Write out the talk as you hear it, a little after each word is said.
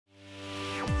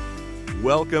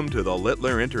Welcome to the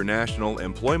Littler International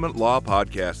Employment Law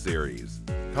Podcast Series.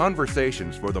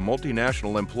 Conversations for the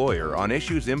multinational employer on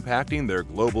issues impacting their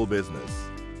global business.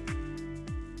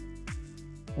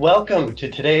 Welcome to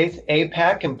today's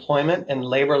APAC Employment and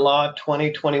Labor Law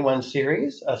 2021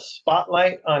 series, a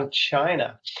spotlight on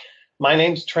China. My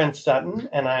name's Trent Sutton,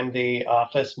 and I'm the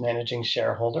office managing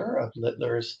shareholder of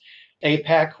Littler's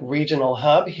APAC Regional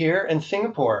Hub here in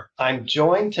Singapore. I'm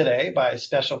joined today by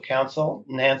Special Counsel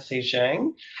Nancy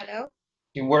Zhang. Hello.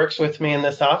 She works with me in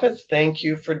this office. Thank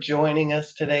you for joining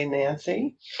us today,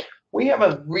 Nancy. We have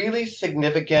a really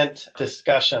significant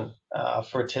discussion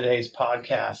for today's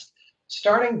podcast.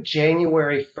 Starting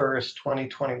January 1st,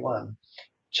 2021,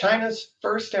 China's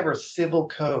first ever civil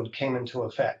code came into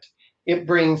effect. It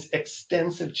brings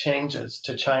extensive changes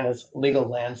to China's legal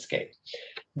landscape.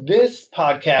 This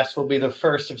podcast will be the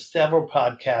first of several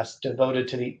podcasts devoted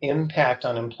to the impact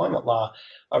on employment law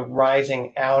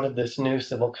arising out of this new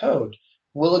civil code.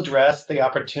 We'll address the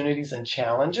opportunities and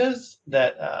challenges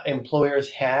that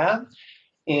employers have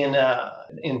in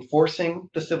enforcing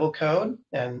the civil code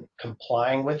and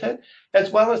complying with it,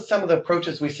 as well as some of the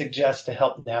approaches we suggest to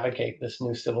help navigate this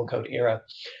new civil code era.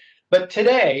 But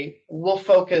today, we'll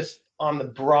focus on the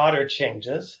broader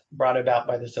changes brought about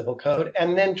by the civil code,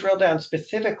 and then drill down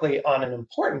specifically on an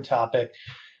important topic,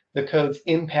 the code's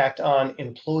impact on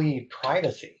employee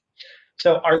privacy.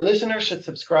 So our listeners should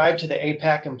subscribe to the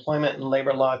APAC Employment and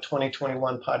Labor Law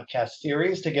 2021 podcast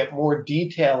series to get more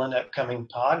detail in upcoming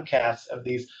podcasts of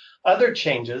these other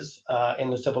changes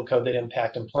in the civil code that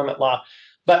impact employment law.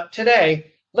 But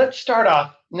today, let's start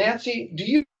off. Nancy, do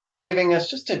you giving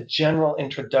us just a general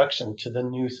introduction to the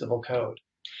new civil code?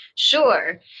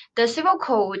 Sure. The Civil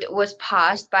Code was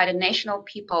passed by the National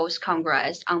People's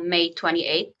Congress on May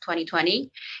 28, 2020.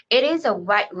 It is a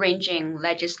wide-ranging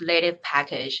legislative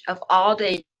package of all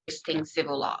the existing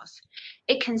civil laws.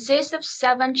 It consists of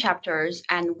 7 chapters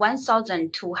and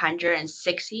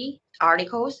 1,260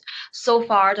 articles, so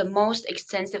far the most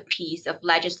extensive piece of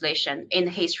legislation in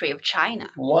the history of China.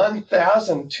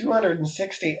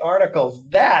 1,260 articles.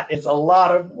 That is a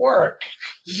lot of work.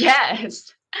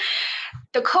 Yes.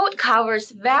 The code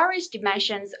covers various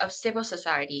dimensions of civil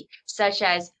society, such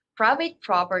as private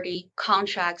property,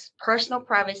 contracts, personal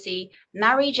privacy,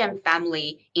 marriage and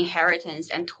family, inheritance,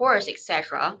 and torts,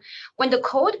 etc. When the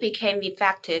code became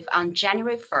effective on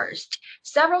January 1st,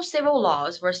 several civil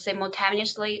laws were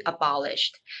simultaneously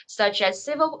abolished, such as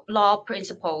civil law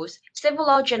principles, civil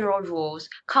law general rules,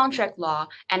 contract law,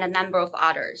 and a number of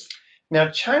others. Now,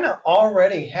 China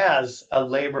already has a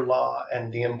labor law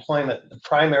and the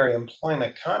primary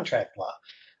employment contract law.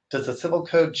 Does the civil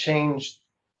code change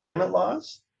employment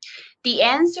laws? The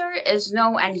answer is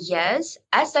no and yes.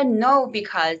 I said no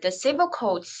because the civil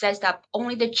code sets up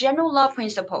only the general law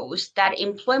principles that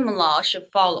employment law should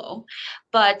follow,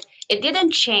 but it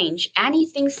didn't change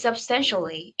anything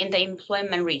substantially in the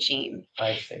employment regime.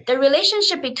 I see. The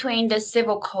relationship between the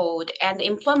civil code and the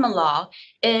employment law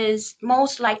is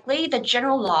most likely the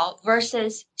general law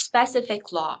versus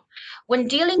specific law. When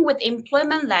dealing with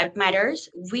employment matters,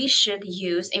 we should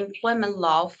use employment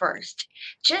law first.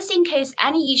 Just in case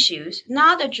any issues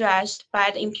not addressed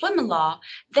by the employment law,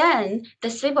 then the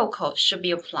civil code should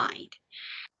be applied.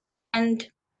 And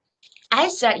I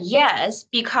said yes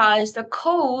because the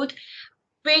code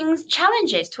brings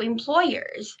challenges to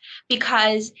employers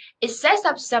because it sets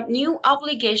up some new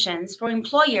obligations for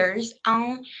employers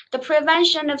on the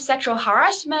prevention of sexual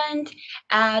harassment,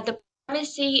 the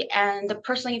privacy and the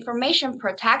personal information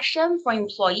protection for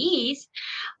employees.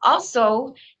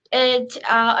 Also, it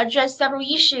addressed several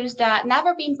issues that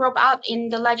never been brought up in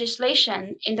the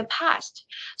legislation in the past.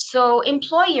 So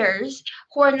employers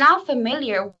who are not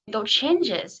familiar with those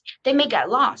changes, they may get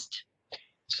lost.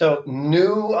 So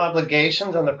new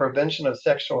obligations on the prevention of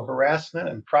sexual harassment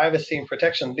and privacy and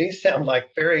protection, these sound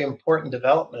like very important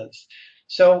developments.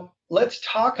 So let's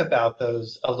talk about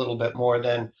those a little bit more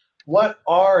then. What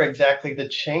are exactly the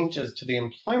changes to the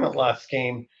employment law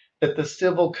scheme that the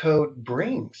civil code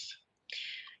brings?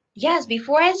 Yes,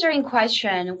 before answering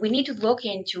question, we need to look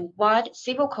into what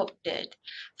civil code did.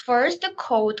 First, the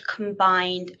code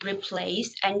combined,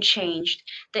 replaced, and changed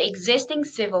the existing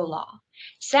civil law.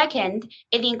 Second,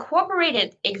 it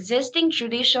incorporated existing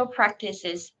judicial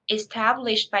practices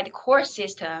established by the court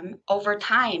system over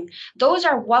time. Those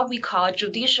are what we call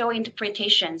judicial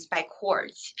interpretations by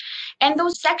courts. And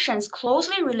those sections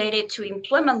closely related to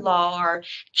employment law are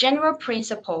general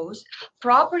principles,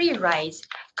 property rights,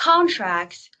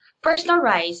 contracts, personal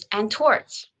rights, and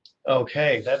torts.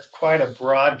 Okay, that's quite a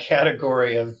broad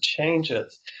category of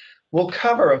changes. We'll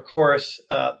cover, of course,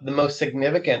 the most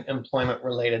significant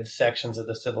employment-related sections of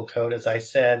the Civil Code, as I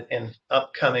said, in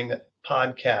upcoming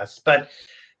podcasts. But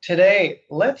today,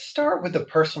 let's start with the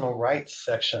personal rights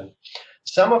section.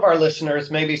 Some of our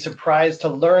listeners may be surprised to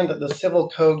learn that the Civil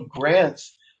Code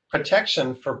grants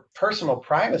protection for personal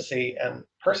privacy and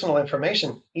personal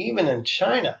information, even in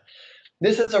China.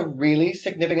 This is a really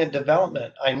significant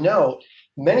development. I know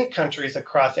many countries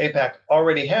across APAC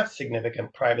already have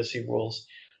significant privacy rules,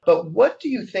 but what do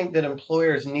you think that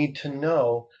employers need to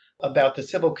know about the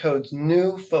Civil Code's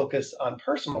new focus on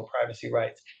personal privacy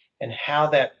rights and how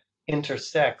that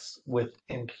intersects with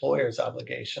employers'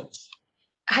 obligations?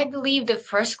 I believe the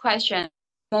first question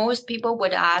most people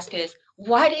would ask is,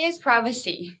 what is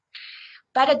privacy?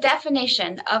 By the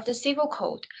definition of the Civil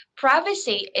Code,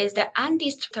 privacy is the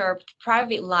undisturbed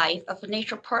private life of a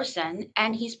natural person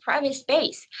and his private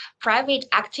space, private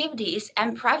activities,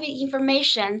 and private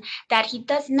information that he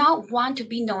does not want to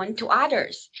be known to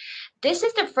others. This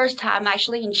is the first time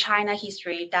actually in China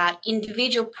history that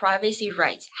individual privacy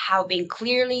rights have been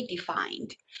clearly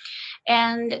defined.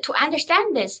 And to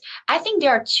understand this, I think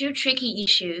there are two tricky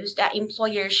issues that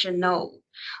employers should know.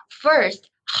 First,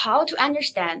 how to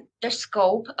understand the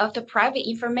scope of the private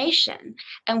information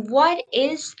and what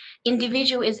is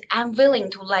individual is unwilling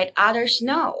to let others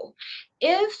know.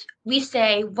 If we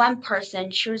say one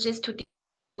person chooses to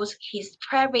disclose his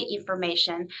private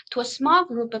information to a small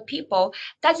group of people,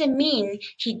 does it mean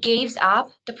he gives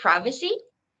up the privacy?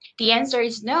 The answer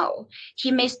is no.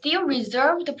 He may still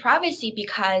reserve the privacy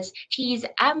because he is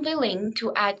unwilling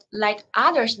to let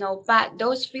others know but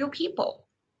those few people.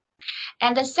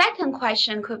 And the second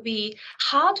question could be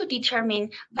how to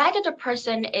determine whether the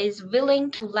person is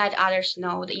willing to let others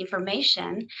know the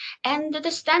information. And the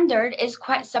standard is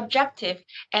quite subjective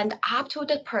and up to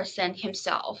the person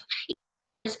himself.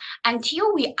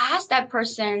 Until we ask that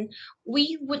person,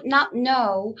 we would not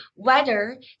know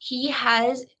whether he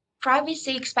has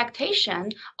privacy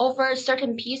expectation over a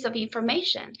certain piece of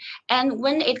information. And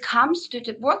when it comes to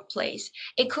the workplace,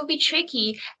 it could be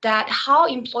tricky that how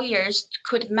employers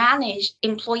could manage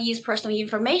employees' personal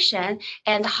information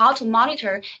and how to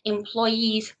monitor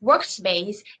employees'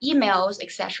 workspace, emails,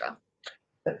 etc.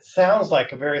 It sounds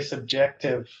like a very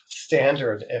subjective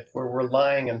standard if we're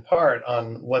relying in part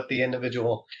on what the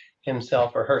individual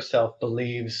himself or herself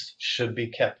believes should be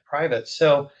kept private.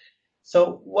 So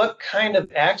what kind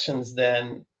of actions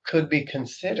then could be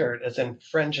considered as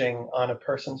infringing on a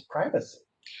person's privacy?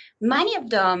 Many of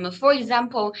them, for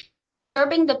example,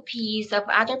 disturbing the peace of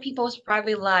other people's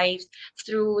private lives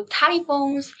through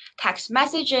telephones, text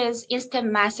messages,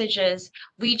 instant messages,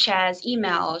 WeChats,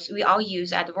 emails we all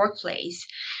use at the workplace,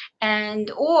 and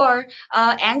or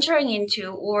entering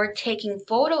into or taking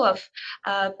photo of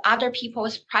other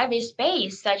people's private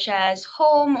space, such as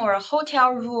home or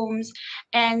hotel rooms.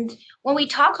 And when we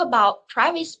talk about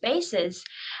private spaces,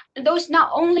 those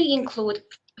not only include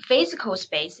physical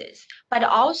spaces, but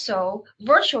also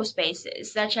virtual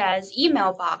spaces such as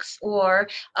email box or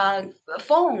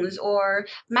phones or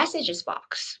messages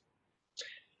box.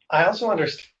 I also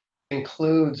understand it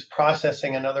includes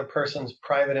processing another person's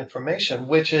private information,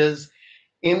 which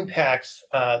impacts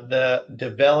the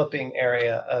developing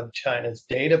area of China's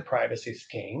data privacy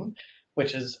scheme,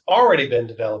 which has already been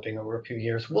developing over a few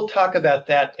years. We'll talk about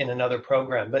that in another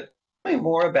program, but tell me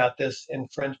more about this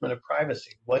infringement of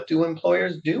privacy. What do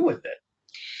employers do with it?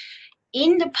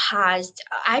 In the past,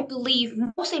 I believe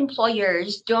most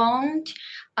employers don't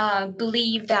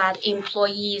believe that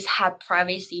employees have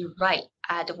privacy right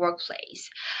at the workplace.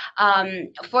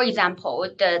 For example,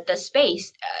 the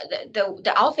space,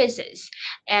 the offices,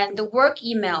 and the work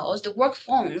emails, the work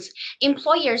phones,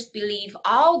 employers believe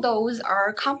all those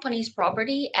are company's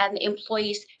property and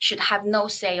employees should have no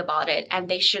say about it and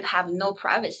they should have no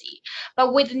privacy.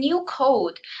 But with the new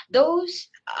code, those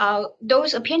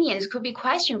opinions could be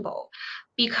questionable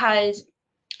because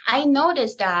I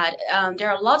noticed that there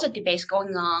are lots of debates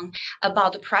going on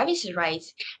about the privacy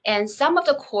rights, and some of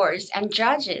the courts and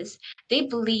judges they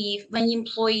believe when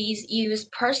employees use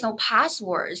personal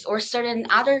passwords or certain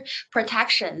other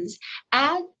protections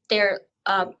at their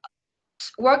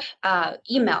work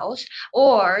emails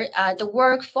or the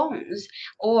work phones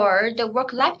or the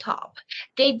work laptop,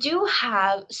 they do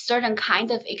have certain kind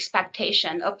of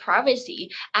expectation of privacy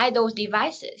at those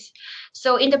devices.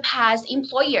 So in the past,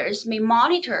 employers may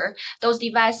monitor those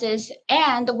devices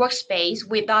and the workspace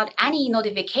without any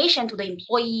notification to the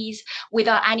employees,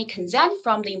 without any consent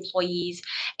from the employees.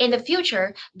 In the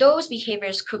future, those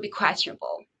behaviors could be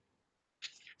questionable.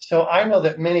 So I know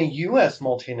that many US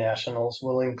multinationals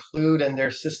will include in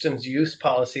their systems use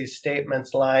policies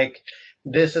statements like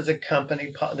this is a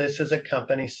company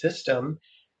system,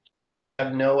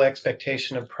 have no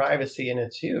expectation of privacy in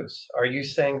its use. Are you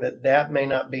saying that that may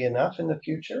not be enough in the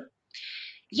future?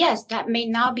 Yes, that may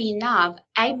not be enough.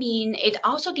 I mean, it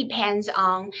also depends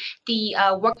on the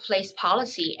workplace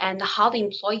policy and how the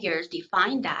employers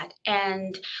define that,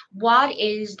 and what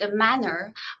is the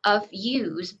manner of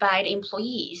use by the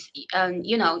employees,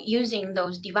 using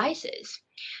those devices.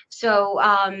 So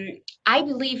I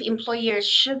believe employers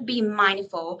should be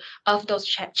mindful of those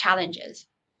challenges.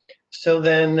 So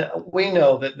then we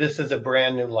know that this is a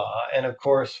brand new law, and of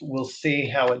course, we'll see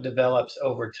how it develops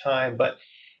over time. But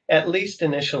at least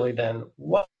initially, then,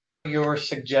 what are your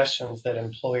suggestions that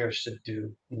employers should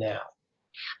do now?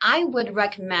 I would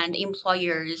recommend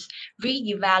employers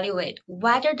reevaluate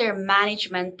whether their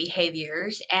management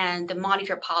behaviors and the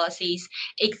monitor policies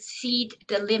exceed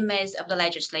the limits of the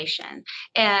legislation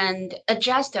and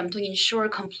adjust them to ensure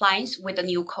compliance with the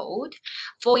new code.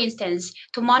 For instance,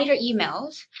 to monitor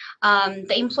emails,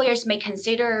 the employers may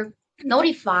consider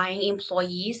notifying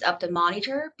employees of the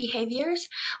monitor behaviors,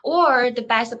 or the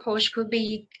best approach could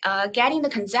be getting the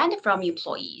consent from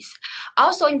employees.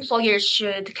 Also, employers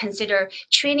should consider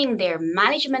training their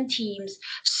management teams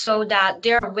so that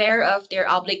they're aware of their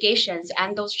obligations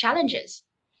and those challenges.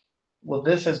 Well,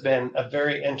 this has been a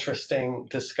very interesting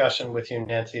discussion with you,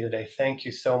 Nancy, today. Thank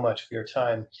you so much for your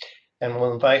time. And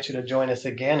we'll invite you to join us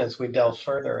again as we delve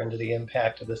further into the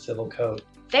impact of the Civil Code.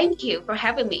 Thank you for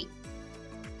having me.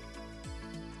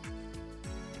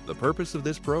 The purpose of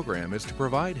this program is to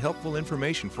provide helpful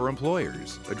information for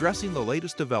employers, addressing the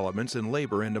latest developments in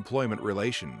labor and employment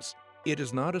relations. It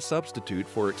is not a substitute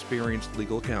for experienced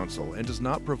legal counsel and does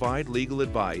not provide legal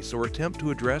advice or attempt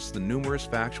to address the numerous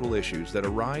factual issues that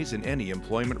arise in any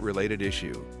employment-related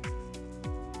issue.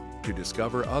 To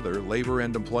discover other labor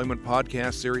and employment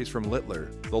podcast series from Littler,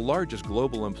 the largest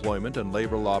global employment and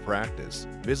labor law practice,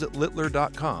 visit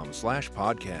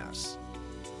littler.com/podcasts.